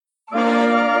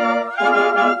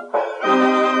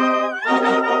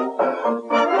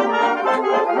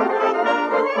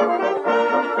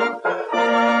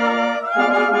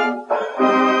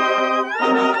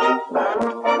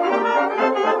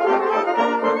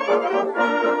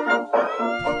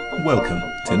Welcome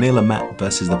to Neil and Matt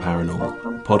versus the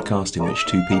Paranormal, a podcast in which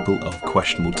two people of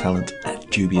questionable talent and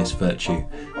dubious virtue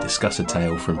discuss a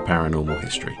tale from paranormal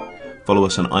history. Follow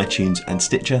us on iTunes and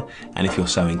Stitcher, and if you're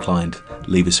so inclined,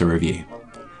 leave us a review.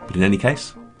 But in any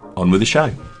case, on with the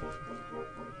show.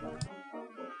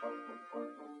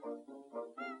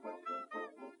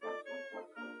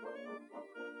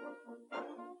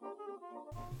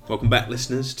 Welcome back,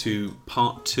 listeners, to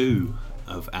part 2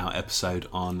 of our episode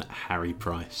on Harry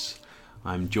Price.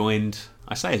 I'm joined,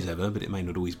 I say as ever, but it may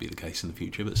not always be the case in the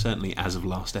future, but certainly as of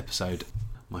last episode,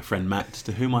 my friend Matt,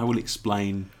 to whom I will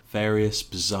explain various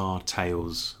bizarre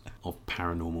tales of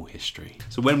paranormal history.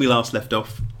 So when we last left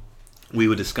off, we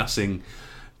were discussing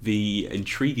the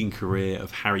intriguing career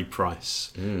of Harry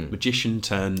Price, magician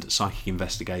turned psychic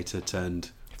investigator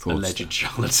turned alleged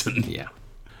charlatan. Yeah.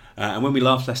 And when we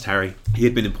last left Harry, he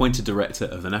had been appointed director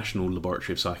of the National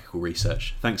Laboratory of Psychical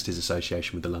Research, thanks to his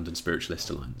association with the London Spiritualist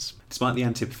Alliance. Despite the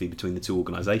antipathy between the two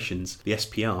organisations, the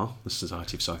SPR, the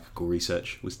Society of Psychical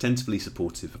Research, was tentatively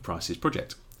supportive of Price's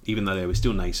project, even though there were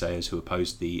still naysayers who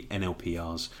opposed the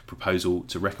NLPR's proposal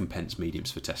to recompense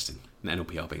mediums for testing, the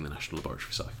NLPR being the National Laboratory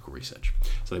of Psychical Research.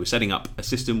 So they were setting up a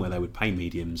system where they would pay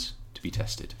mediums to be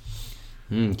tested.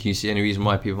 Can you see any reason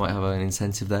why people might have an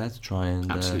incentive there to try and...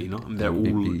 Absolutely not. They're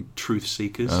all truth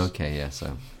seekers. Okay, yeah,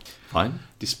 so fine.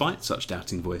 Despite such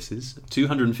doubting voices,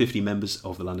 250 members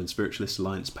of the London Spiritualist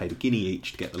Alliance paid a guinea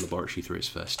each to get the laboratory through its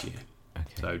first year. Okay.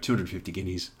 So 250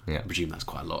 guineas, yeah. I presume that's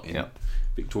quite a lot in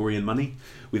Victorian money,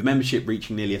 with membership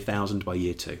reaching nearly 1,000 by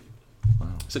year 2. Wow.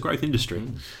 It's a growth industry.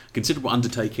 A considerable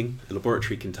undertaking. The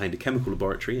laboratory contained a chemical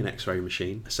laboratory, an X-ray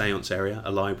machine, a seance area,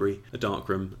 a library, a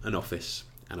darkroom, an office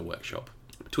and a workshop.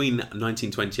 Between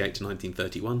 1928 to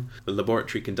 1931, the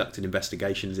laboratory conducted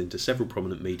investigations into several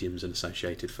prominent mediums and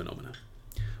associated phenomena.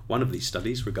 One of these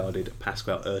studies regarded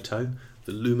Pasquale Urto,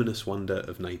 the luminous wonder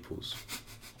of Naples.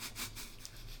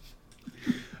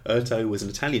 Urto was an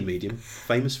Italian medium,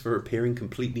 famous for appearing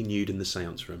completely nude in the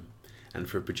seance room, and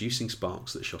for producing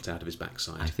sparks that shot out of his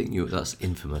backside. I think that's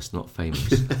infamous, not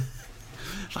famous.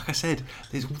 Like I said,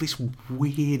 there's all this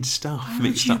weird stuff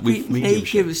mixed up with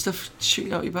mediumship. Naked stuff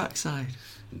shooting out your backside.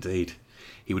 Indeed.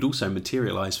 He would also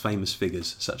materialise famous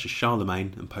figures such as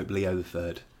Charlemagne and Pope Leo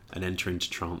III and enter into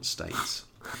trance states.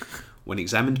 When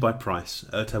examined by Price,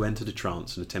 Urto entered a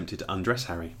trance and attempted to undress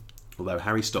Harry, although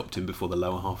Harry stopped him before the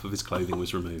lower half of his clothing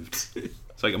was removed.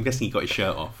 So I'm guessing he got his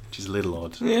shirt off, which is a little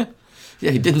odd. Yeah,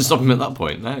 he didn't stop him at that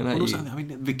point. No, also, I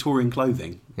mean, Victorian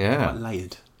clothing, quite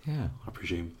layered, I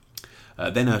presume.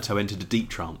 Then Urto entered a deep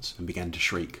trance and began to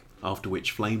shriek, after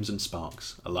which flames and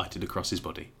sparks alighted across his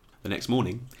body. The next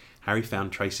morning, Harry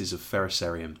found traces of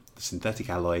ferrocerium, the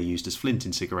synthetic alloy used as flint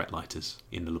in cigarette lighters,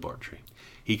 in the laboratory.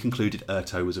 He concluded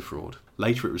Urto was a fraud.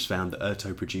 Later it was found that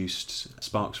Urto produced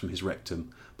sparks from his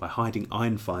rectum by hiding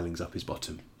iron filings up his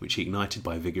bottom, which he ignited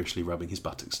by vigorously rubbing his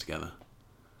buttocks together.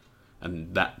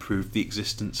 And that proved the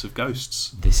existence of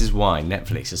ghosts. This is why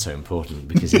Netflix is so important,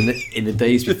 because in the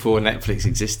days before Netflix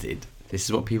existed, this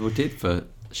is what people did for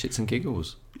shits and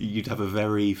giggles. You'd have a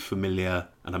very familiar,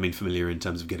 and I mean familiar in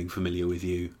terms of getting familiar with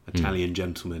you, Italian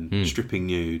gentleman stripping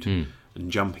nude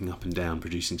and jumping up and down,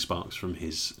 producing sparks from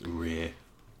his rear.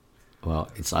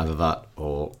 Well, it's either that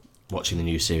or watching the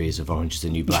new series of Orange is the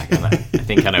New Black, and I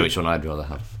think I know which one I'd rather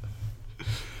have.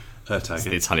 Urto. It's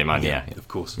the Italian man, yeah. Of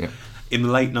course. Yeah. In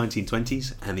the late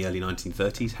 1920s and the early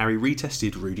 1930s, Harry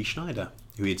retested Rudy Schneider,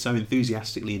 who he had so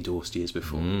enthusiastically endorsed years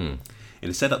before. In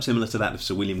a setup similar to that of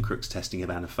Sir William Crookes' testing of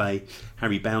Anna Fay,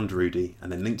 Harry bound Rudy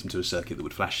and then linked him to a circuit that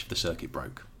would flash if the circuit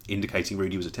broke, indicating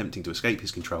Rudy was attempting to escape his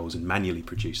controls and manually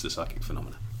produce the psychic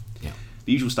phenomena. Yeah.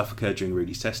 The usual stuff occurred during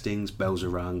Rudy's testings. Bells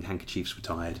were rung, handkerchiefs were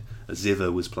tied, a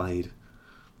zither was played,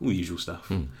 all the usual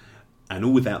stuff. And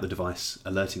all without the device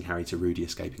alerting Harry to Rudy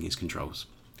escaping his controls.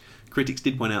 Critics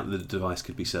did point out that the device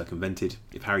could be circumvented.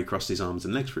 If Harry crossed his arms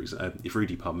and legs, if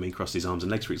Rudy crossed his arms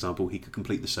and legs, for example, he could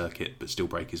complete the circuit but still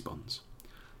break his bonds.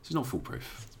 This is not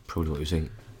foolproof. Probably what you're saying.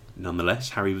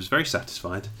 Nonetheless, Harry was very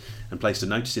satisfied and placed a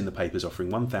notice in the papers offering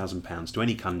 £1,000 to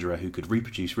any conjurer who could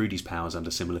reproduce Rudy's powers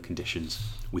under similar conditions,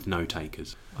 with no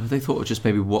takers. Oh, they thought of just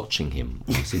maybe watching him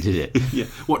whilst he did it. Yeah,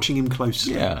 watching him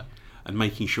closely. Yeah. And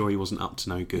making sure he wasn't up to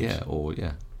no good. Yeah, or,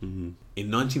 yeah. Mm-hmm.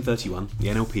 In 1931, the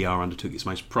NLPR undertook its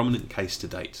most prominent case to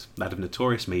date, that of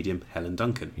notorious medium Helen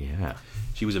Duncan. Yeah.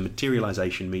 She was a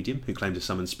materialisation medium who claimed to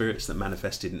summon spirits that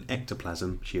manifested in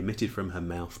ectoplasm she emitted from her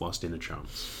mouth whilst in a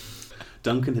trance.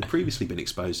 Duncan had previously been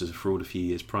exposed as a fraud a few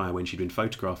years prior when she'd been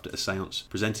photographed at a séance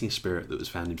presenting a spirit that was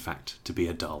found in fact to be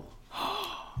a doll.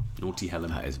 Naughty Helen.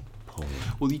 That is appalling.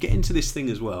 Well, you get into this thing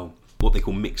as well, what they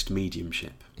call mixed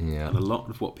mediumship. Yeah. And a lot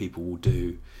of what people will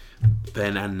do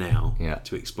then and now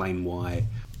to explain why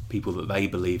people that they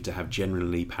believe to have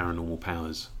generally paranormal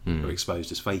powers are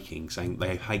exposed as faking, saying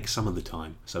they fake some of the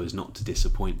time so as not to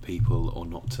disappoint people or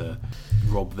not to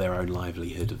rob their own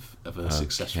livelihood of a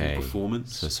successful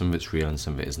performance. So some of it's real and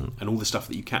some of it isn't. And all the stuff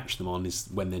that you catch them on is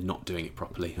when they're not doing it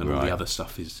properly, and all the other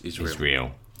stuff is real. It's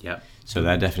real. Yeah. So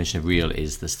their definition of real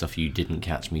is the stuff you didn't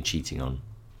catch me cheating on.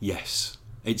 Yes.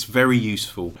 It's very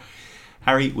useful.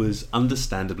 Harry was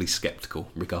understandably sceptical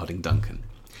regarding Duncan.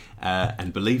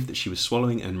 And believed that she was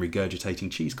swallowing and regurgitating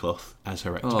cheesecloth as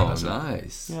her ectoplasm. Oh,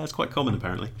 nice. Yeah, it's quite common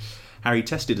apparently. Harry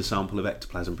tested a sample of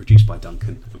ectoplasm produced by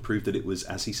Duncan and proved that it was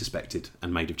as he suspected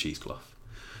and made of cheesecloth.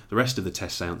 The rest of the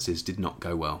test seances did not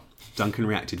go well. Duncan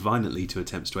reacted violently to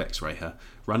attempts to x-ray her,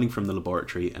 running from the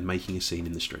laboratory and making a scene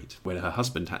in the street, where her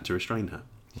husband had to restrain her.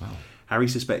 Wow. Harry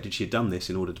suspected she had done this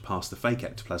in order to pass the fake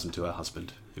ectoplasm to her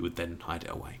husband, who would then hide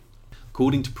it away.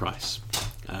 According to Price,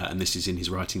 and this is in his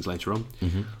writings later on,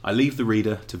 I leave the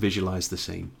reader to visualise the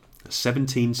scene. A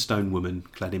 17-stone woman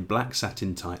clad in black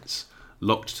satin tights,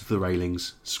 locked to the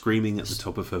railings, screaming at the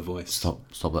top of her voice.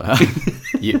 Stop that.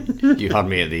 you had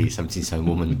me at the 17-stone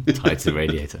woman tied to the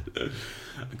radiator.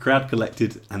 A crowd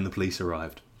collected and the police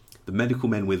arrived. The medical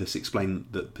men with us explained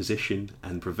the position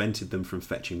and prevented them from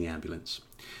fetching the ambulance.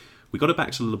 We got her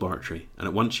back to the laboratory, and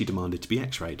at once she demanded to be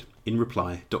x-rayed. In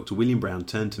reply, Dr. William Brown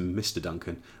turned to Mr.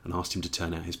 Duncan and asked him to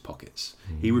turn out his pockets.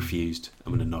 He refused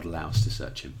and would not allow us to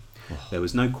search him. There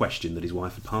was no question that his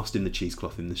wife had passed in the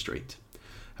cheesecloth in the street.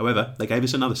 However, they gave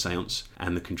us another séance,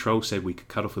 and the control said we could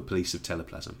cut off a piece of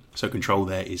teleplasm. So control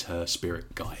there is her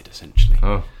spirit guide, essentially.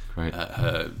 Oh, great.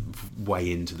 Her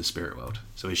way into the spirit world.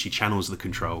 So as she channels the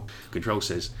control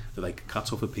says that they could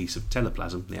cut off a piece of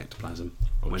teleplasm, the ectoplasm,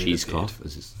 or cheesecloth.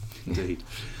 Indeed.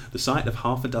 The sight of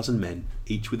half a dozen men,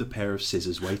 each with a pair of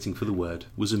scissors waiting for the word,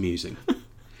 was amusing.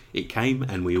 It came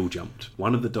and we all jumped.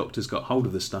 One of the doctors got hold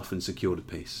of the stuff and secured a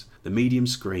piece. The medium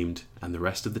screamed and the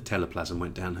rest of the teleplasm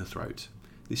went down her throat.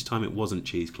 This time it wasn't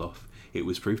cheesecloth. It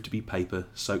was proved to be paper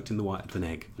soaked in the white of an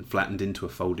egg and flattened into a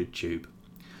folded tube.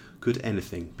 Could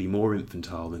anything be more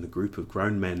infantile than a group of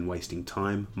grown men wasting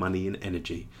time, money and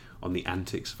energy on the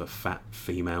antics of a fat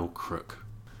female crook?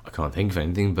 I can't think of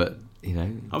anything, but,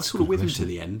 I was sort of with him to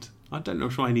the end. I don't know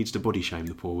why he needs to body shame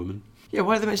the poor woman. Yeah,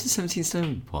 why did they mention the 17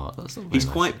 stone part? That's not very He's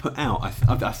nice. quite put out.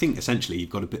 I think essentially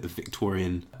you've got a bit of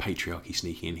Victorian patriarchy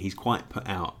sneaking in. He's quite put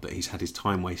out that he's had his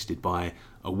time wasted by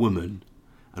a woman,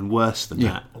 and worse than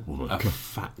that, a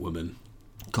fat woman.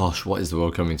 Gosh, what is the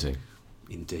world coming to?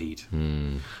 Indeed.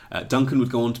 Duncan would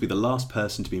go on to be the last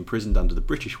person to be imprisoned under the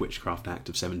British Witchcraft Act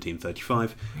of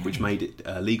 1735, which made it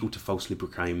legal to falsely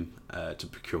proclaim to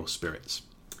procure spirits.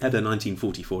 At their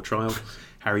 1944 trial,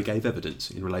 Harry gave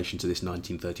evidence in relation to this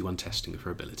 1931 testing of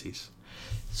her abilities.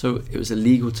 So it was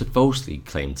illegal to falsely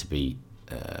claim to be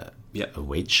a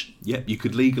witch? Yep, you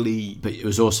could legally... But it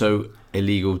was also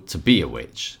illegal to be a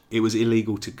witch? It was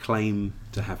illegal to claim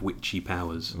to have witchy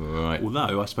powers. Right.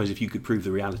 Although, I suppose if you could prove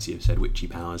the reality of said witchy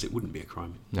powers, it wouldn't be a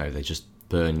crime. No, they just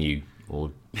burn you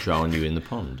or drown you in the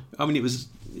pond. I mean, it was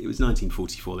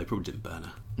 1944, they probably didn't burn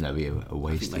her. No, be a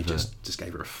waste. I think they just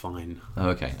gave her a fine. Oh,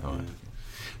 okay, all right.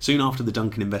 Soon after the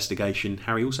Duncan investigation,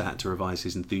 Harry also had to revise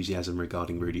his enthusiasm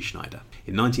regarding Rudy Schneider.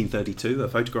 In 1932, a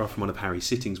photograph from one of Harry's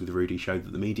sittings with Rudy showed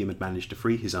that the medium had managed to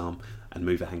free his arm and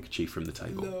move a handkerchief from the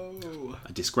table. No.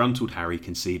 A disgruntled Harry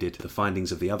conceded the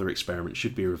findings of the other experiment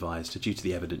should be revised due to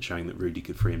the evidence showing that Rudy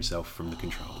could free himself from the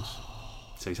controls.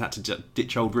 So he's had to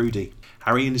ditch old Rudy.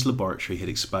 Harry in his laboratory had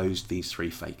exposed these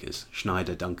three fakers,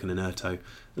 Schneider, Duncan and Erto,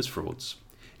 as frauds.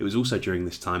 It was also during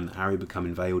this time that Harry became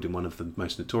involved in one of the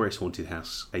most notorious haunted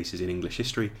house cases in English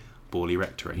history, Borley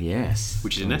Rectory. Yes.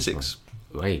 Which is in Essex.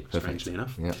 Right, perfect. Strangely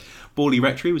enough. Yeah. Borley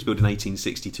Rectory was built in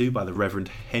 1862 by the Reverend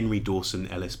Henry Dawson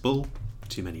Ellis Bull.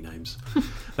 Too many names.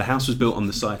 The house was built on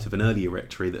the site of an earlier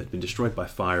rectory that had been destroyed by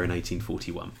fire in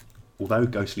 1841. Although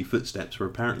ghostly footsteps were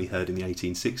apparently heard in the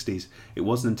 1860s, it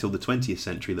wasn't until the 20th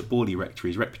century that Borley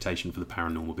Rectory's reputation for the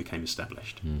paranormal became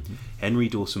established. Mm-hmm. Henry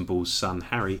Dawson Bull's son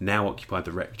Harry now occupied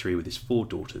the rectory with his 4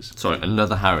 daughters. Sorry,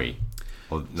 another Harry.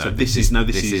 No, so this is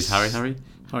Harry Harry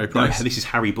Price. No, this is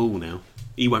Harry Bull now.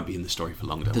 He won't be in the story for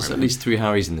long. There's at least 3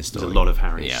 Harrys in this story. There's a lot of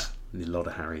Harrys. Yeah. and a lot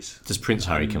of Harrys. Does Prince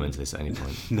Harry come into this at any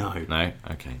point? No. No?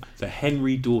 Okay. So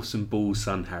Henry Dawson Ball's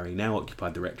son Harry now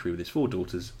occupied the rectory with his 4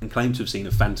 daughters and claimed to have seen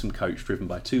a phantom coach driven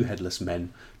by 2 headless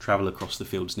men travel across the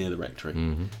fields near the rectory.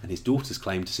 And his daughters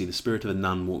claimed to see the spirit of a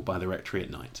nun walk by the rectory at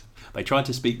night. They tried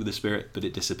to speak with the spirit, but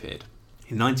it disappeared.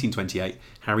 In 1928,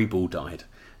 Harry Ball died,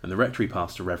 and the rectory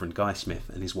passed to Reverend Guy Smith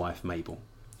and his wife Mabel.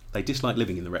 They disliked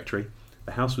living in the rectory.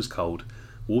 The house was cold,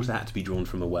 water had to be drawn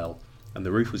from a well, and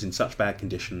the roof was in such bad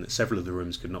condition that several of the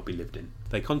rooms could not be lived in.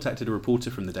 They contacted a reporter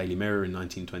from the Daily Mirror in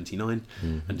 1929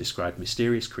 and described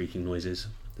mysterious creaking noises,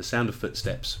 the sound of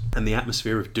footsteps, and the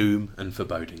atmosphere of doom and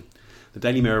foreboding. The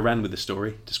Daily Mirror ran with the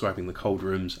story, describing the cold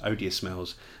rooms, odious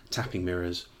smells, tapping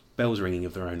mirrors, bells ringing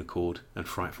of their own accord, and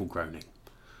frightful groaning.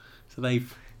 So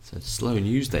they've... It's a slow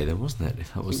news day then, wasn't it?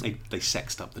 If that was... They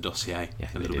sexed up the dossier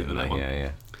a little bit with that one.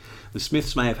 Yeah. The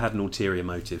Smiths may have had an ulterior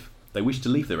motive. They wished to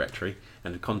leave the rectory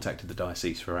and had contacted the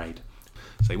diocese for aid.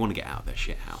 So they want to get out of their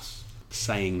shit house.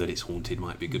 Saying that it's haunted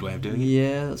might be a good way of doing it.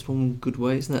 Yeah, that's one good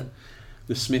way, isn't it?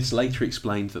 The Smiths later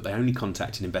explained that they only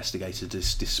contacted investigators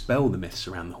to dispel the myths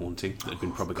around the haunting that had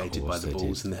been propagated by the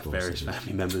Balls and their various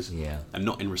family members, and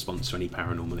not in response to any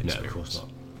paranormal experience. No, of course not.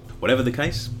 Whatever the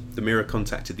case, the Mirror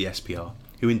contacted the SPR,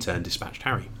 who in turn dispatched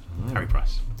Harry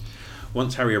Price.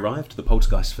 Once Harry arrived, the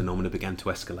poltergeist phenomena began to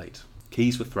escalate.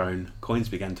 Keys were thrown, coins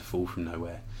began to fall from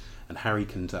nowhere, and Harry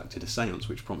conducted a séance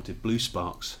which prompted blue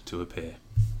sparks to appear.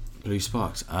 Blue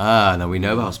sparks? Ah, now we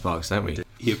know about sparks, don't we?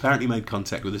 He apparently made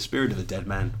contact with the spirit of a dead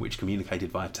man, which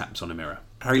communicated via taps on a mirror.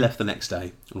 Harry left the next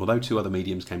day, and although 2 other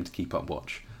mediums came to keep up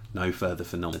watch, no further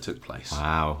phenomena took place.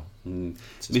 Wow.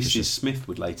 Mrs. Smith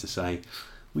would later say,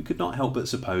 "We could not help but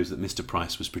suppose that Mr.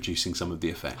 Price was producing some of the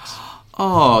effects."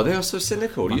 Oh, they are so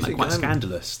cynical. You think quite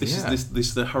scandalous. This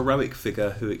is the heroic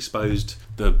figure who exposed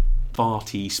the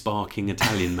farty, sparking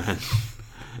Italian man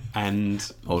and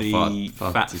the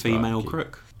fat female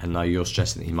crook. And now you're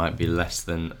stressing that he might be less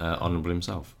than honourable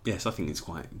himself. Yes, I think it's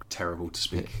quite terrible to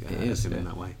speak of him in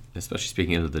that way. Especially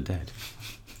speaking of the dead.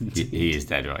 he is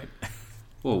dead, right?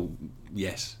 Well,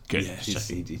 yes. Good. Yeah,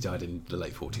 he died in the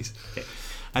late 40s. Okay.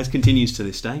 As continues to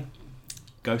this day,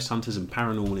 ghost hunters and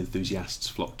paranormal enthusiasts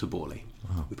flock to Borley,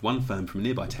 with one firm from a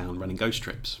nearby town running ghost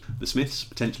trips. The Smiths,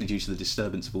 potentially due to the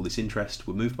disturbance of all this interest,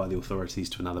 were moved by the authorities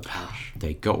to another parish.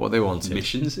 They got what they wanted.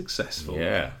 Mission successful.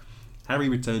 Yeah. Harry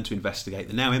returned to investigate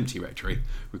the now empty rectory,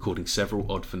 recording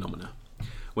several odd phenomena.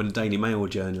 When a Daily Mail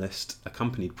journalist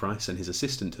accompanied Price and his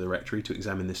assistant to the rectory to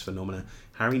examine this phenomena,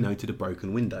 Harry noted a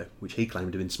broken window, which he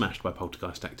claimed had been smashed by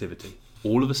poltergeist activity.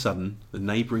 All of a sudden, the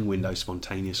neighbouring window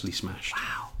spontaneously smashed.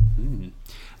 Wow.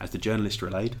 As the journalist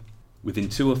relayed, within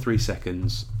 2 or 3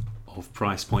 seconds of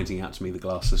Price pointing out to me the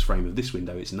glassless frame of this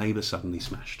window, its neighbour suddenly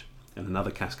smashed, and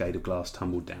another cascade of glass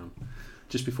tumbled down.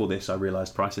 Just before this, I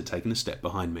realised Price had taken a step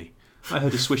behind me. I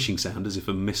heard a swishing sound as if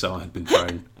a missile had been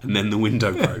thrown, and then the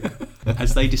window broke.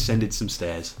 As they descended some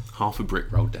stairs, half a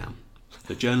brick rolled down.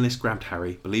 The journalist grabbed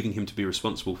Harry, believing him to be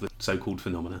responsible for the so-called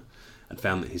phenomena, and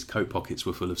found that his coat pockets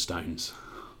were full of stones.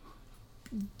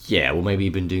 Yeah, well, maybe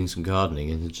he'd been doing some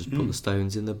gardening and had just put the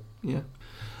stones in the... Yeah.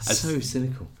 So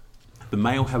cynical. The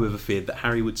Mail, however, feared that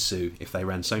Harry would sue if they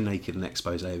ran so naked an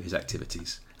expose of his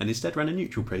activities, and instead ran a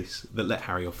neutral piece that let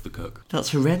Harry off the hook.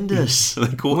 That's horrendous.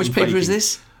 Which paper is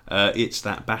this? It's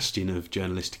that bastion of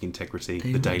journalistic integrity,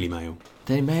 the Daily Mail.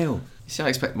 Daily Mail. You see, I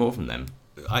expect more from them.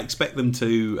 I expect them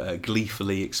to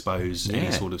gleefully expose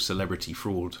any sort of celebrity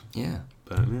fraud. Yeah.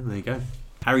 But there you go.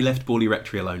 Harry left Borley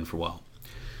Rectory alone for a while.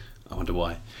 I wonder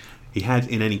why. He had,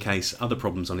 in any case, other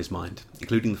problems on his mind,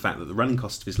 including the fact that the running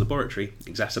costs of his laboratory,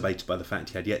 exacerbated by the fact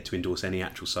he had yet to endorse any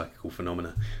actual psychical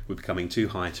phenomena, were becoming too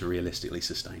high to realistically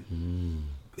sustain.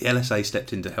 The LSA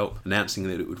stepped in to help, announcing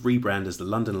that it would rebrand as the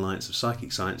London Alliance of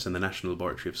Psychic Science and the National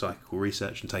Laboratory of Psychical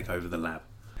Research and take over the lab.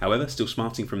 However, still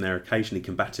smarting from their occasionally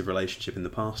combative relationship in the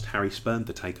past, Harry spurned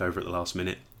the takeover at the last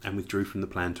minute and withdrew from the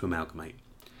plan to amalgamate.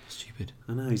 Stupid.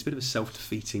 I know, he's a bit of a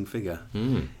self-defeating figure.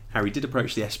 Harry did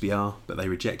approach the SBR, but they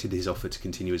rejected his offer to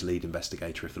continue as lead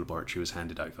investigator if the laboratory was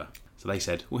handed over. So they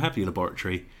said, "We'll have your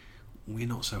laboratory. We're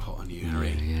not so hot on you,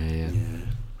 Harry." Yeah.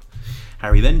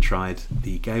 Harry then tried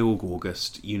the Georg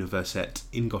August Universität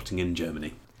in Göttingen,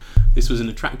 Germany. This was an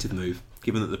attractive move,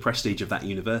 given that the prestige of that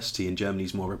university and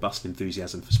Germany's more robust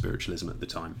enthusiasm for spiritualism at the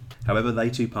time. However,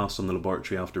 they too passed on the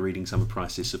laboratory after reading some of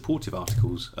Price's supportive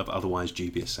articles of otherwise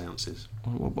dubious seances.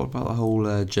 What about the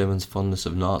whole Germans' fondness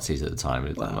of Nazis at the time?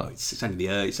 Well, it's only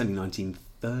 1930,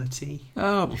 30.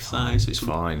 Oh, be fine. So it's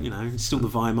fine. It's still the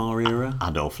Weimar era.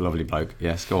 Adolf, lovely bloke.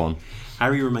 Yes, go on.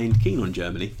 Harry remained keen on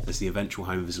Germany as the eventual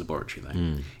home of his laboratory,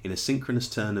 though. In a synchronous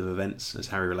turn of events, as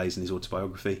Harry relays in his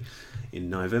autobiography, in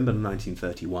November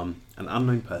 1931, an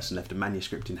unknown person left a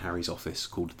manuscript in Harry's office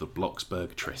called the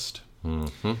Blocksberg Tryst.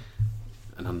 Mm-hmm.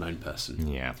 An unknown person.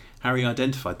 Yeah. Harry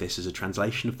identified this as a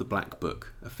translation of the Black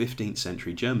Book, a 15th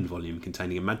century German volume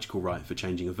containing a magical rite for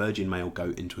changing a virgin male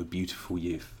goat into a beautiful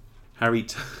youth.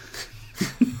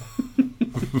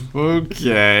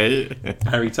 Okay.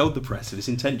 Harry told the press of his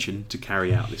intention to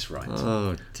carry out this rite.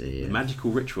 Oh dear. The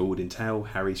magical ritual would entail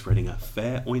Harry spreading a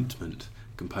fair ointment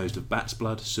composed of bat's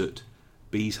blood, soot,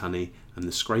 bees' honey, and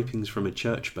the scrapings from a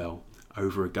church bell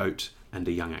over a goat and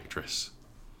a young actress.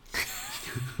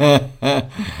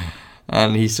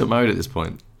 And he's still married at this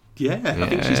point. Yeah, I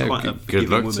think she's quite a good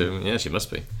luck woman. to him. Yeah, she must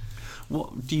be.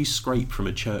 What do you scrape from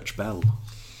a church bell?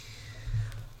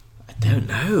 I don't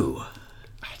know.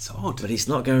 It's odd, but it's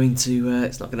not going to.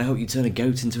 It's not going to help you turn a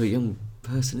goat into a young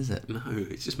person, is it? No,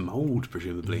 it's just mould,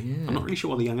 presumably. Yeah. I'm not really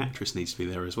sure why the young actress needs to be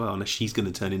there as well, unless she's going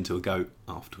to turn into a goat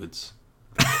afterwards.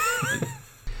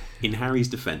 In Harry's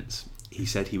defence, he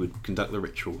said he would conduct the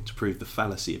ritual to prove the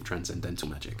fallacy of transcendental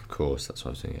magic. Of course, that's what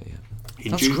I was thinking.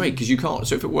 Yeah, that's great because you can't.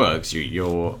 So if it works,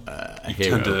 you're a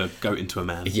hero. Turned a goat into a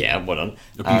man. Yeah, well done.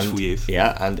 A beautiful youth.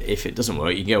 Yeah, and if it doesn't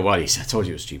work, you can go, well, I told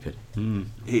you it was stupid.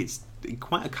 It's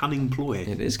quite a cunning ploy.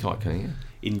 It is quite cunning, yeah.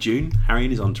 In June, Harry and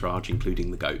his entourage,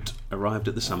 including the goat, arrived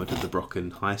at the summit of the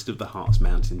Brocken, highest of the Harz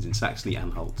Mountains in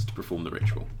Saxony-Anhalt, to perform the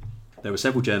ritual. There were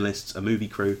several journalists, a movie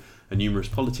crew, and numerous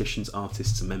politicians,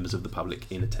 artists, and members of the public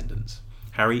in attendance.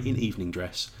 Harry, in evening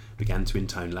dress, began to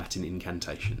intone Latin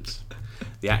incantations.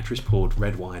 The actress poured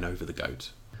red wine over the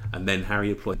goat, and then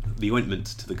Harry applied the ointment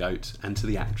to the goat and to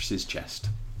the actress's chest.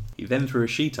 He then threw a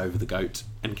sheet over the goat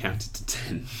and counted to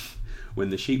 10. When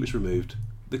the sheet was removed,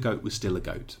 the goat was still a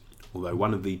goat, although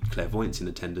one of the clairvoyants in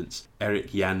attendance,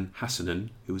 Erich Jan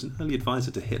Hassanen, who was an early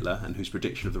advisor to Hitler and whose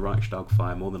prediction of the Reichstag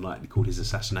fire more than likely called his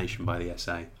assassination by the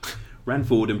SA, ran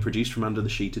forward and produced from under the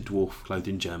sheet a dwarf clothed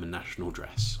in German national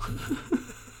dress.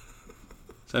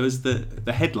 So as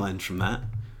the headlines from that,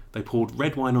 they poured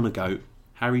red wine on a goat,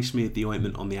 Harry smeared the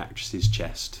ointment on the actress's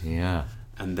chest, yeah,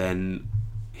 and then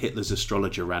Hitler's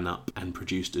astrologer ran up and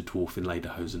produced a dwarf in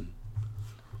lederhosen.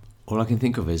 All I can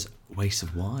think of is waste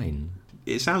of wine.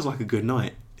 It sounds like a good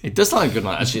night. It does sound like a good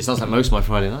night. Actually, it sounds like most of my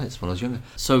Friday nights when I was younger.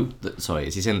 So, sorry,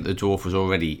 is he saying that the dwarf was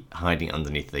already hiding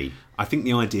underneath the... I think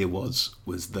the idea was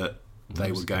that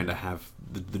they were going to have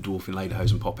the dwarf in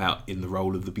lederhosen pop out in the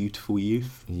role of the beautiful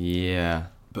youth. Yeah.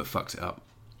 But fucked it up.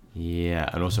 Yeah,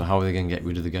 and also how are they going to get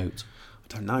rid of the goat?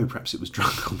 I don't know, perhaps it was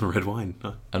drunk on the red wine.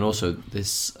 No. And also,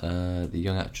 the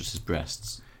young actress's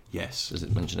breasts. Yes. Does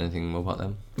it mention anything more about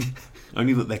them?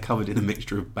 Only that they're covered in a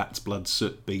mixture of bat's blood,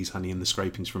 soot, bees' honey, and the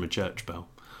scrapings from a church bell.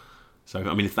 So,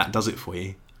 I mean, if that does it for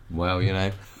you... Well,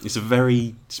 it's a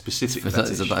very specific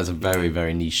fetish. That is a very,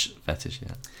 very niche fetish,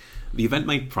 yeah. The event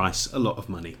made Price a lot of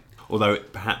money, although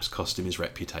it perhaps cost him his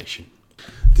reputation.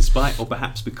 Despite, or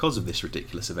perhaps because of this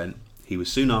ridiculous event, he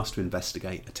was soon asked to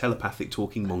investigate a telepathic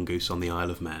talking mongoose on the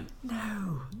Isle of Man.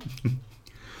 No.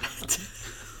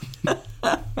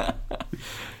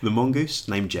 The mongoose,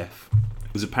 named Jeff,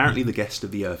 was apparently the guest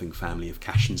of the Irving family of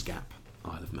Cashin's Gap,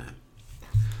 Isle of Man.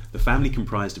 The family,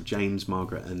 comprised of James,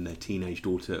 Margaret and their teenage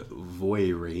daughter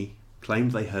Voirrey,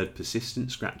 claimed they heard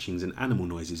persistent scratchings and animal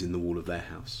noises in the wall of their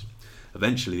house.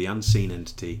 Eventually, the unseen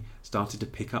entity started to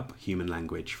pick up human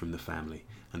language from the family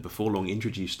and before long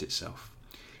introduced itself.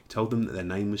 It told them that their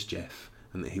name was Jeff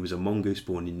and that he was a mongoose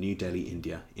born in New Delhi,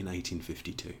 India in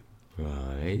 1852.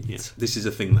 Right. Yeah, this is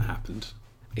a thing that happened.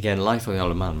 Again, life on the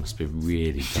Isle of Man must be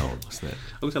really dull, mustn't it?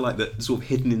 I also like that sort of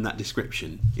hidden in that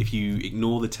description, if you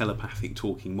ignore the telepathic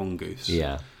talking mongoose,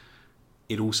 yeah,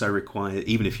 it also requires,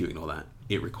 even if you ignore that,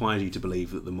 it requires you to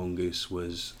believe that the mongoose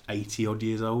was 80 odd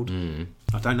years old.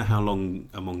 I don't know how long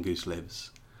a mongoose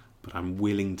lives, but I'm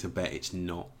willing to bet it's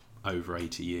not over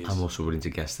 80 years. I'm also willing to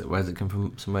guess that. Where does it come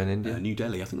from? Somewhere in India? New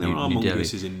Delhi. I think there are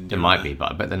mongooses in India. There might be,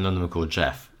 but I bet none of them are called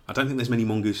Jeff. I don't think there's many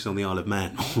mongooses on the Isle of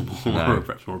Man, or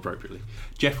perhaps more appropriately.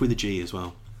 Jeff with a G as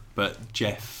well. But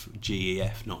Jeff,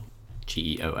 G-E-F, not...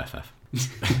 G-E-O-F-F.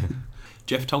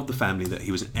 Jeff told the family that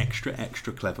he was an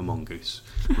extra clever mongoose,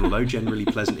 and although generally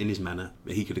pleasant in his manner,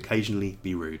 he could occasionally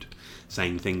be rude,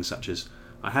 saying things such as,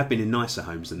 "I have been in nicer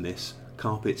homes than this.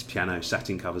 Carpets, piano,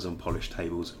 satin covers on polished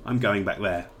tables. I'm going back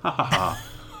there. Ha ha ha."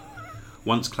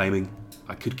 Once claiming,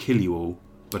 "I could kill you all,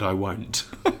 but I won't."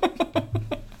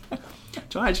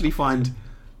 Which I actually find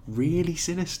really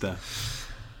sinister.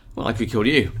 Well, I could kill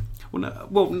you. No,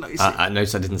 I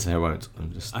noticed I didn't say I won't.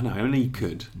 I know, only you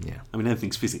could. Yeah. I mean,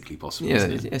 anything's physically possible, Yeah,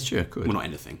 isn't it? it's true, I could. Well, not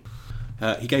anything.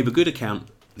 He gave a good account,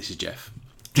 this is Jeff,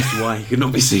 as to why he could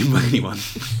not be seen by anyone,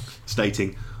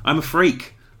 stating, "I'm a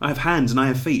freak. I have hands and I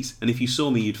have feet, and if you saw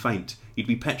me, you'd faint. You'd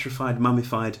be petrified,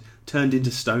 mummified, turned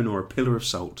into stone or a pillar of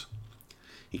salt."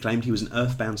 He claimed he was an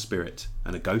earthbound spirit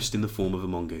and a ghost in the form of a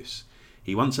mongoose.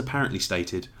 He once apparently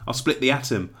stated, "I'll split the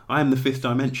atom. I am the fifth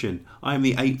dimension. I am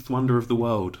the eighth wonder of the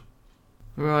world."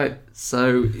 Right,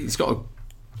 so he's got a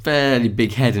fairly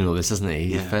big head in all this, hasn't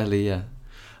he? Yeah. Fairly,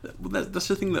 Well, that's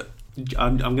the thing that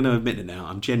I'm going to admit it now.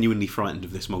 I'm genuinely frightened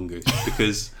of this mongoose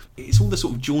because it's all the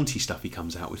sort of jaunty stuff he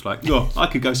comes out with, like, "Oh, I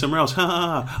could go somewhere else. Ha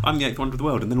ha ha! I'm the eighth wonder of the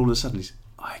world," and then all of a sudden he's,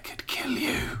 "I could kill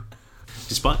you."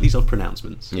 Despite these odd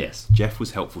pronouncements, yes, Jeff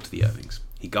was helpful to the Irvings.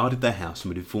 He guarded their house and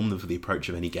would inform them of the approach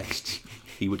of any guests.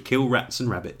 He would kill rats and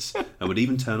rabbits and would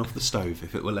even turn off the stove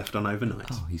if it were left on overnight.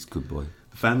 Oh, he's a good boy.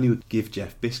 The family would give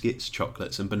Jeff biscuits,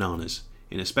 chocolates and bananas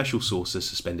in a special saucer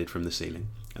suspended from the ceiling,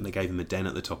 and they gave him a den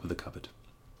at the top of the cupboard.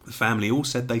 The family all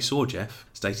said they saw Jeff,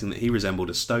 stating that he resembled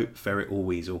a stoat, ferret or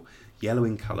weasel, yellow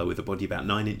in colour with a body about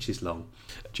 9 inches long.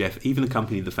 Jeff even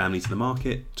accompanied the family to the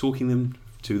market, talking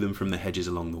to them from the hedges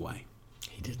along the way.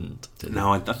 He didn't.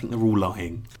 No, I think they're all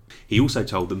lying. He also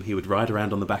told them he would ride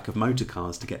around on the back of motor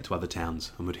cars to get to other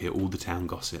towns and would hear all the town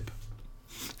gossip.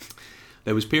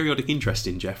 There was periodic interest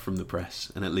in Jeff from the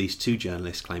press, and at least 2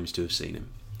 journalists claimed to have seen him.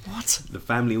 What? The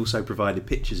family also provided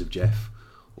pictures of Jeff,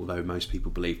 although most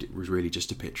people believed it was really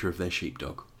just a picture of their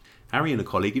sheepdog. Harry and a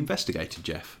colleague investigated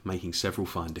Jeff, making several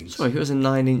findings. Sorry, he was a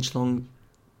 9-inch long...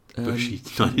 bushy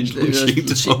 9-inch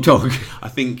long sheepdog. I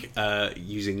think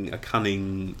using a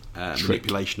cunning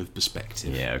manipulation of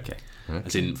perspective. Yeah, okay.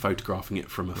 As in photographing it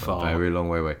from afar. A very long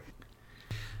way away.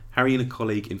 Harry and a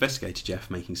colleague investigated Jeff,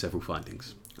 making several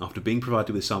findings. After being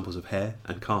provided with samples of hair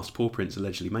and cast paw prints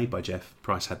allegedly made by Jeff,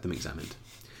 Price had them examined.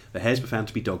 The hairs were found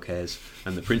to be dog hairs,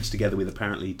 and the prints together with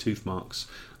apparently tooth marks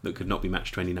that could not be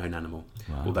matched to any known animal.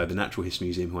 Wow. Although the Natural History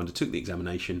Museum, who undertook the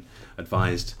examination,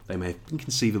 advised they may have been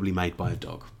conceivably made by a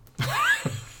dog.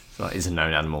 That is a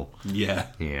known animal. Yeah.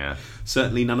 Yeah.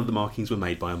 Certainly none of the markings were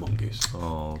made by a mongoose.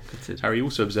 Oh, good. Harry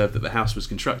also observed that the house was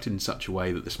constructed in such a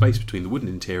way that the space between the wooden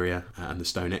interior and the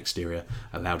stone exterior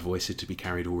allowed voices to be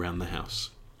carried all around the house.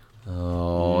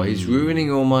 Oh, he's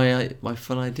ruining all my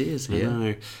fun ideas here. I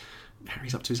know.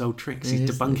 Harry's up to his old tricks. He's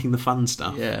debunking the fun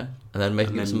stuff. Yeah. And then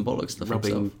making some bollocks stuff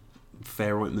rubbing himself.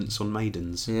 fair ointments on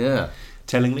maidens. Yeah.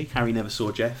 Tellingly, Harry never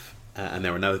saw Jeff, and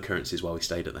there were no occurrences while he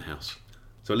stayed at the house.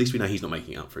 So at least we know he's not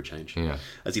making it up for a change. Yeah.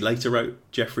 As he later wrote,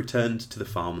 Jeff returned to the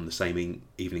farm on the same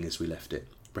evening as we left it.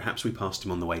 Perhaps we passed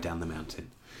him on the way down the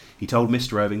mountain. He told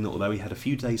Mr. Irving that although he had a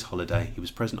few days' holiday, he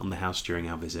was present on the house during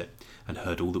our visit and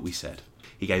heard all that we said.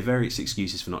 He gave various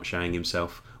excuses for not showing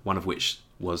himself, one of which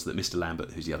was that Mr.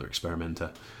 Lambert, who's the other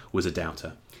experimenter, was a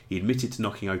doubter. He admitted to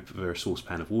knocking over a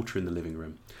saucepan of water in the living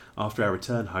room. After our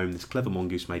return home, this clever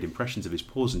mongoose made impressions of his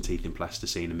paws and teeth in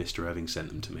plasticine, and Mr. Irving sent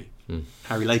them to me.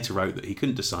 Harry later wrote that he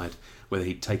couldn't decide whether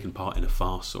he'd taken part in a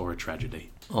farce or a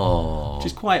tragedy. Oh. Which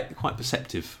is quite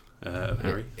perceptive of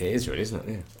Harry. It is really, isn't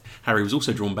it? Yeah. Harry was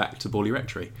also drawn back to Borley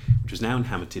Rectory, which was now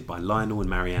inhabited by Lionel and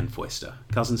Marianne Foyster,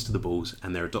 cousins to the Balls,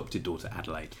 and their adopted daughter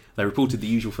Adelaide. They reported the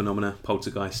usual phenomena,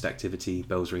 poltergeist activity,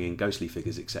 bells ringing, ghostly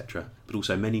figures, etc., but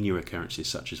also many new occurrences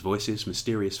such as voices,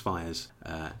 mysterious fires,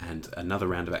 and another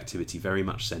round of activity very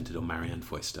much centred on Marianne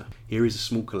Foyster. Here is a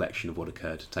small collection of what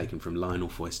occurred, taken from Lionel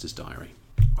Foyster's diary.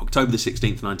 October the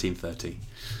 16th, 1930.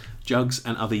 Jugs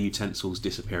and other utensils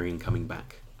disappearing and coming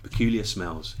back. Peculiar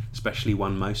smells, especially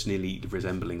one most nearly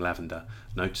resembling lavender,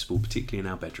 noticeable particularly in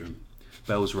our bedroom.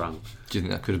 Bells rung. Do you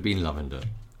think that could have been lavender?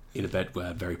 In a bed,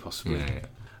 very possibly. Yeah.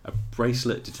 A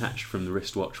bracelet detached from the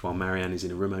wristwatch while Marianne is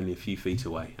in a room only a few feet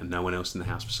away and no one else in the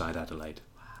house beside Adelaide.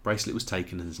 Bracelet was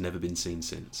taken and has never been seen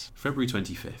since. February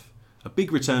 25th. A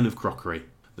big return of crockery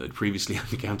that had previously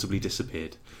unaccountably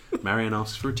disappeared. Marianne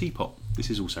asks for a teapot.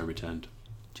 This is also returned.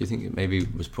 Do you think it maybe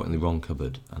was put in the wrong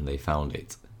cupboard and they found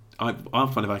it? I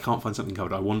find if I can't find something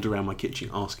covered, I wander around my kitchen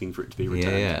asking for it to be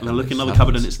returned. Yeah. And I look in another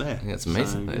cupboard and it's there. Yeah, it's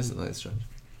amazing. That isn't that strange?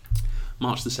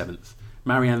 March the 7th.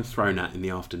 Marianne thrown at in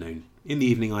the afternoon. In the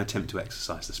evening I attempt to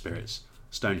exorcise the spirits.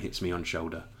 Stone hits me on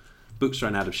shoulder. Books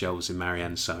thrown out of shelves in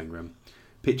Marianne's sewing room.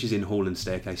 Pictures in hall and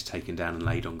staircase taken down and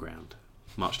laid on ground.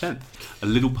 March 10th. A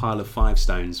little pile of 5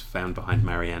 stones found behind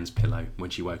Marianne's pillow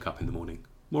when she woke up in the morning.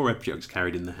 More objects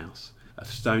carried in the house. A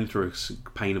stone through a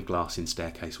pane of glass in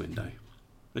staircase window.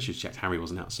 Let's just check Harry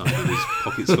wasn't outside with his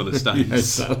pockets full of stones. Yes,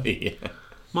 sorry, yeah.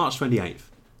 March 28th.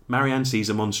 Marianne sees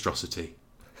a monstrosity.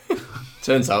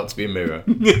 Turns out to be a mirror.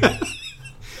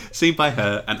 Seen by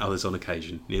her and others on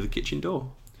occasion near the kitchen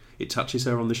door. It touches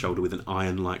her on the shoulder with an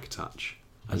iron-like touch.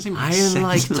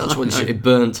 Iron-like touch? It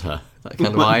burnt her? That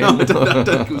kind of iron? I don't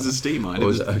think it was a steam iron. Or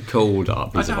was it a cold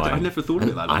piece of iron? I never thought of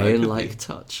it like that. Iron-like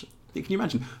touch? Can you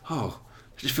imagine? Oh,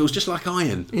 it just feels just like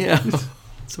iron. Yeah.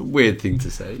 It's a weird thing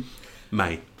to say.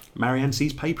 May. Marianne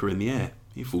sees paper in the air.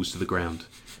 It falls to the ground.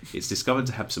 It's discovered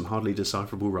to have some hardly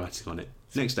decipherable writing on it.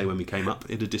 Next day when we came up,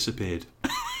 it had disappeared.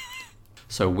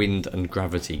 So wind and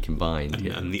gravity combined.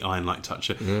 And the iron-like touch.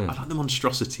 Yeah. I like the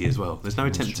monstrosity as well. There's no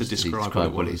attempt to describe what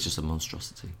it was. It's just a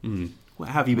monstrosity. Where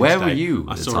have you been Where today? were you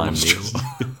I at saw the a time, monstrosity.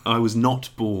 I was not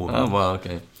born. Oh, well,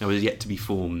 okay. I was yet to be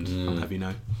formed, I'll have you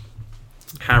know.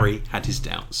 Harry had his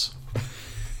doubts.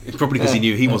 Probably because he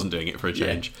knew he wasn't doing it for a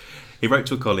change. Yeah. He wrote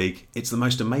to a colleague, "It's the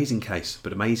most amazing case,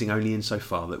 but amazing only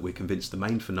insofar that we're convinced the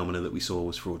main phenomena that we saw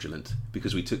was fraudulent,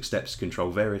 because we took steps to control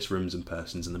various rooms and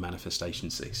persons and the manifestation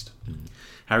ceased."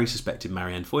 Harry suspected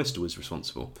Marianne Foyster was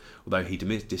responsible, although he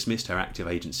dismissed her active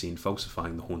agency in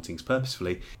falsifying the hauntings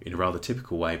purposefully in a rather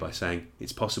typical way by saying,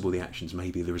 "It's possible the actions may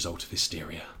be the result of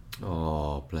hysteria."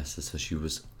 Oh, bless her. So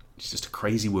she's just a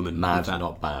crazy woman. Mad,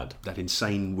 not bad. That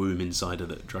insane womb inside her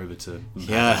that drove her to...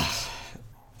 Yeah.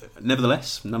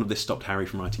 Nevertheless, none of this stopped Harry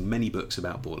from writing many books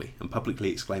about Borley and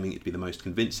publicly exclaiming it to be the most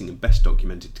convincing and best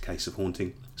documented case of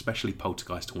haunting, especially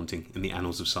poltergeist haunting, in the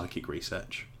annals of psychic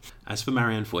research. As for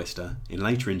Marianne Foyster, in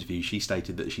later interviews she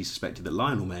stated that she suspected that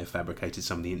Lionel may have fabricated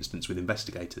some of the incidents with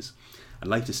investigators, and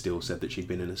later still said that she'd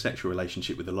been in a sexual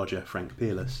relationship with the lodger Frank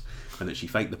Peerless, and that she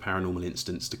faked the paranormal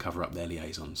incidents to cover up their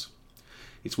liaisons.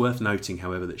 It's worth noting,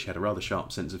 however, that she had a rather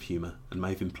sharp sense of humour and may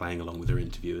have been playing along with her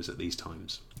interviewers at these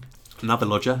times. Another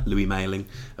lodger, Louis Mayling,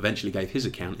 eventually gave his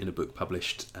account in a book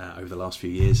published over the last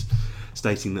few years,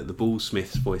 stating that the Balls,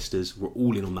 Smiths, Foysters were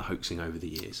all in on the hoaxing over the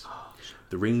years.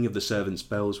 The ringing of the servants'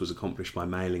 bells was accomplished by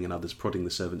Mayling and others prodding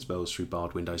the servants' bells through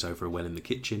barred windows over a well in the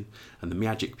kitchen, and the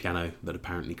magic piano that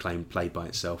apparently claimed played by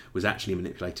itself was actually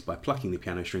manipulated by plucking the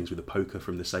piano strings with a poker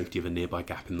from the safety of a nearby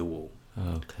gap in the wall.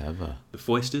 Oh, clever. The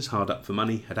Foysters, hard up for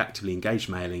money, had actively engaged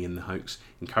Mayling in the hoax,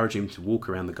 encouraging him to walk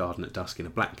around the garden at dusk in a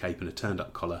black cape and a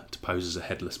turned-up collar to pose as a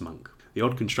headless monk. The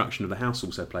odd construction of the house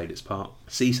also played its part.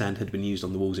 Sea sand had been used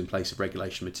on the walls in place of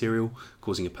regulation material,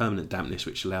 causing a permanent dampness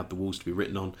which allowed the walls to be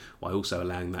written on, while also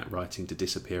allowing that writing to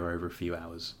disappear over a few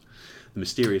hours. The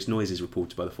mysterious noises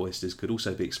reported by the Foysters could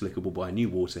also be explicable by a new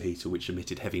water heater which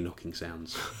emitted heavy knocking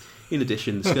sounds. In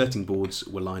addition, the skirting boards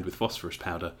were lined with phosphorus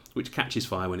powder, which catches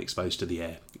fire when exposed to the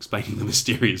air, explaining the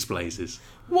mysterious blazes.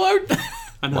 Why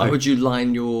would you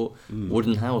line your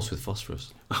wooden house with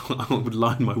phosphorus? I would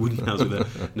line my wooden house with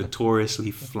a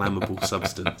notoriously flammable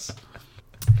substance.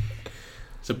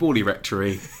 So Borley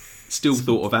Rectory, still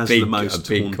thought of as the most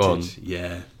haunted. Con.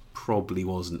 Yeah, probably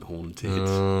wasn't haunted.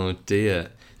 Oh dear.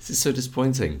 This is so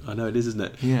disappointing. I know it is, isn't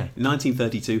it? Yeah. In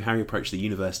 1932, Harry approached the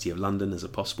University of London as a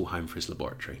possible home for his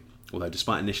laboratory, although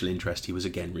despite initial interest, he was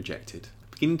again rejected.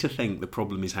 Beginning to think the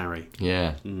problem is Harry.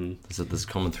 Yeah. There's a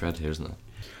common thread here, isn't there?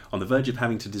 On the verge of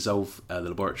having to dissolve the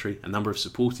laboratory, a number of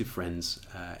supportive friends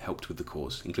helped with the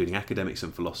cause, including academics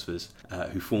and philosophers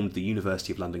who formed the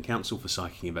University of London Council for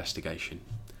Psychic Investigation.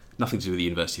 Nothing to do with the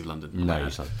University of London. No, you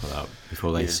have to put that out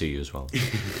before they sue you as well.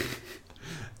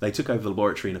 They took over the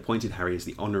laboratory and appointed Harry as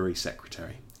the honorary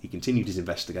secretary. He continued his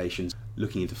investigations,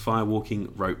 looking into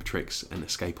firewalking, rope tricks and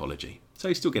escapology. So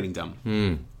he's still getting done.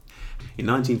 In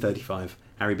 1935,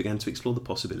 Harry began to explore the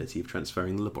possibility of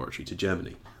transferring the laboratory to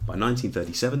Germany. By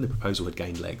 1937, the proposal had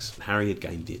gained legs, and Harry had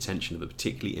gained the attention of a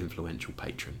particularly influential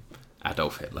patron,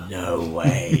 Adolf Hitler. No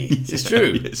way. It's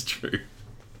true. It's true.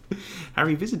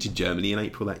 Harry visited Germany in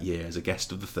April that year as a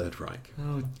guest of the Third Reich.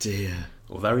 Oh dear.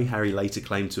 Although Harry later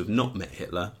claimed to have not met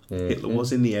Hitler, Hitler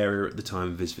was in the area at the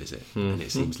time of his visit, and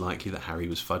it seems likely that Harry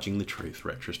was fudging the truth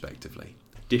retrospectively.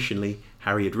 Additionally,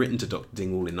 Harry had written to Dr.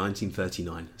 Dingwall in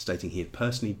 1939, stating he had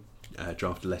personally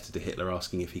drafted a letter to Hitler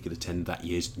asking if he could attend that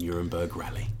year's Nuremberg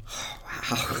rally.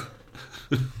 Wow.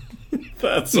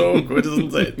 That's awkward,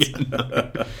 isn't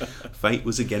it? Fate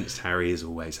was against Harry as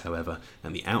always, however,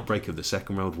 and the outbreak of the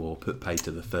Second World War put paid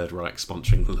to the Third Reich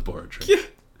sponsoring the laboratory. Yeah.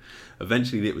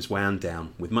 Eventually it was wound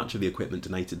down, with much of the equipment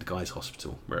donated to Guy's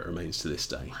Hospital, where it remains to this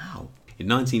day. Wow. In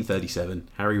 1937,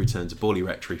 Harry returned to Borley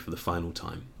Rectory for the final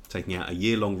time, taking out a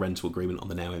year-long rental agreement on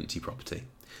the now empty property,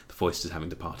 the Foysters having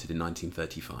departed in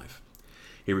 1935.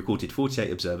 He recruited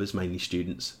 48 observers, mainly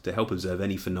students, to help observe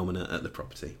any phenomena at the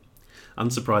property.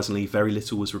 Unsurprisingly, very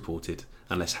little was reported,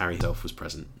 unless Harry himself was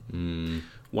present.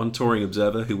 One touring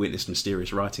observer who witnessed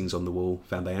mysterious writings on the wall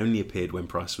found they only appeared when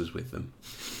Price was with them,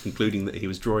 concluding that he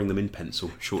was drawing them in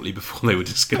pencil shortly before they were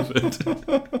discovered.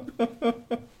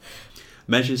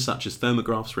 Measures such as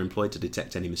thermographs were employed to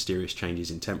detect any mysterious changes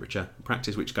in temperature, a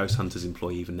practice which ghost hunters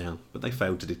employ even now, but they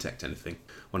failed to detect anything.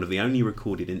 One of the only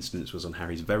recorded incidents was on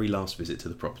Harry's very last visit to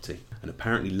the property, an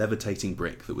apparently levitating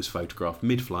brick that was photographed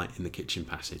mid-flight in the kitchen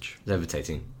passage.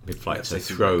 Levitating mid-flight, so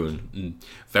thrown.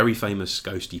 Very famous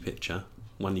ghosty picture,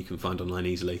 one you can find online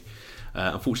easily.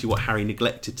 Unfortunately, what Harry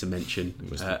neglected to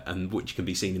mention, and which can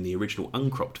be seen in the original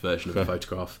uncropped version of the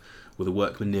photograph, were the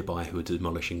workmen nearby who were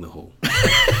demolishing the hall.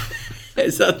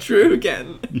 Is that true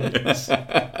again? Yes.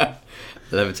 The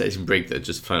levitating brick that had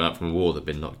just flown up from a wall that had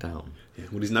been knocked down. Yeah.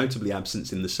 What is notably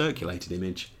absent in the circulated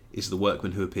image is the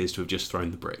workman who appears to have just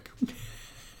thrown the brick.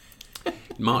 In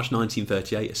March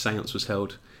 1938, a séance was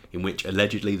held in which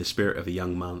allegedly the spirit of a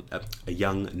young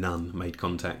nun made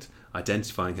contact,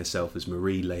 identifying herself as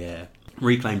Marie Layer.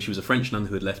 Marie claimed she was a French nun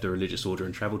who had left a religious order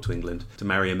and travelled to England to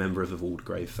marry a member of the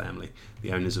Waldegrave family,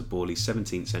 the owners of Borley's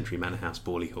 17th century manor house,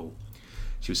 Borley Hall.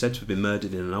 She was said to have been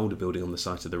murdered in an older building on the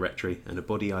site of the rectory, and her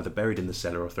body either buried in the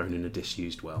cellar or thrown in a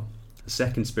disused well. A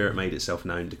second spirit made itself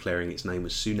known, declaring its name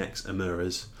was Sunex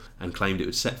Amuras, and claimed it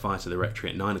would set fire to the rectory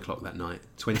at 9 o'clock that night,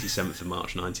 27th of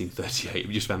March 1938.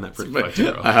 We just found that brick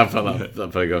photograph. I have found that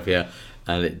photograph, yeah.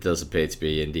 And it does appear to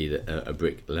be indeed a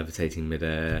brick levitating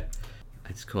mid-air.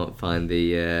 I just can't find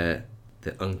the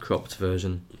uncropped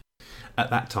version. At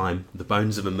that time, the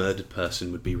bones of a murdered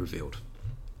person would be revealed.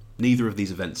 Neither of these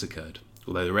events occurred,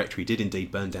 although the rectory did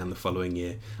indeed burn down the following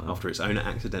year after its owner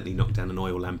accidentally knocked down an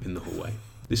oil lamp in the hallway.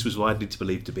 This was widely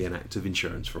believed to be an act of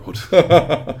insurance fraud.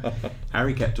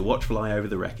 Harry kept a watchful eye over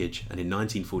the wreckage, and in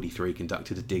 1943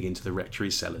 conducted a dig into the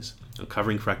rectory's cellars,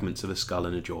 uncovering fragments of a skull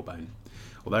and a jawbone.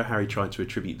 Although Harry tried to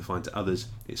attribute the find to others,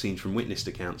 it seems from witnessed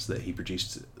accounts that he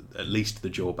produced at least the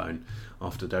jawbone,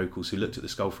 after locals who looked at the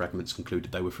skull fragments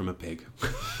concluded they were from a pig.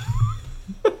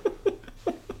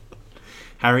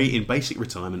 Harry, in basic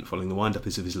retirement following the wind-up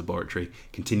of his laboratory,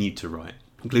 continued to write,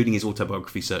 including his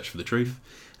autobiography Search for the Truth,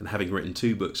 and having written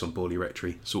 2 books on Borley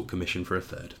Rectory, sought commission for a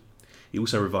third. He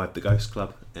also revived the Ghost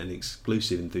Club, an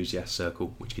exclusive enthusiast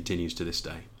circle which continues to this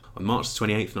day. On March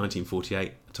 28,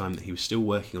 1948, a time that he was still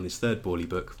working on his third Borley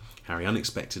book, Harry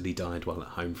unexpectedly died while at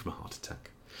home from a heart attack,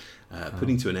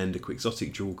 putting to an end a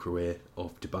quixotic dual career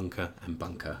of debunker and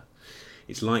bunker.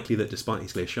 It's likely that despite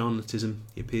his clear charlatanism,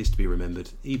 he appears to be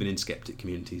remembered, even in sceptic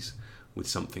communities, with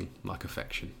something like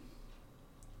affection.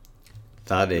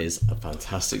 That is a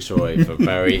fantastic story for a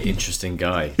very interesting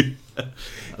guy.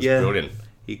 That's brilliant.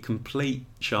 He complete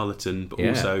charlatan, but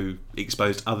also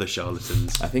exposed other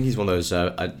charlatans. I think he's one of those,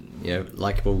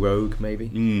 likeable rogue,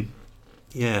 maybe.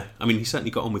 Yeah, I mean, he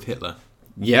certainly got on with Hitler.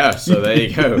 Yeah, so there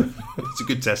you go. It's a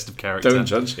good test of character. Don't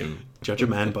judge him. Judge a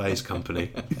man by his company.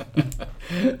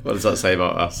 What does that say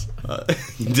about us?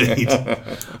 Indeed.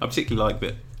 I particularly like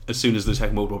that as soon as the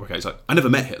Second World War broke out, he's like, I never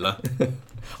met Hitler.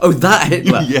 Oh, that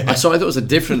Hitler? Yeah. I thought it was a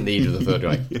different leader of the Third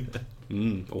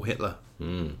Reich. Or Hitler.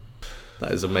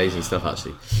 That is amazing stuff,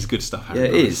 actually. It's good stuff, Harry. Yeah,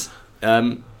 it is.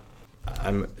 I'm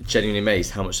genuinely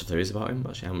amazed how much stuff there is about him,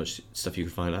 actually, how much stuff you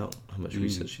can find out, how much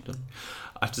research you've done.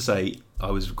 I have to say, I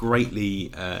was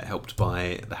greatly helped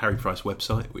by the Harry Price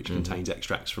website, which contains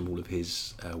extracts from all of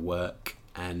his work,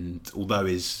 and although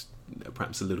is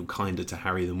perhaps a little kinder to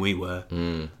Harry than we were,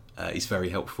 is very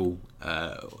helpful.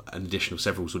 An additional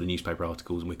several sort of newspaper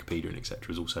articles and Wikipedia and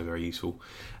etc. is also very useful.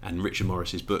 And Richard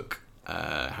Morris's book,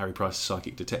 Harry Price, the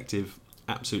Psychic Detective,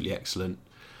 absolutely excellent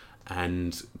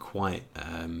and quite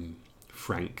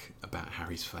frank about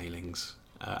Harry's failings.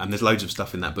 And there's loads of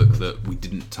stuff in that book that we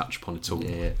didn't touch upon at all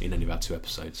in any of our 2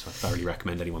 episodes. So I thoroughly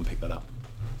recommend anyone pick that up.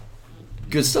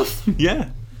 Good stuff. Yeah,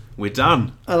 we're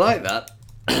done. I like that.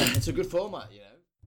 It's a good format, you know.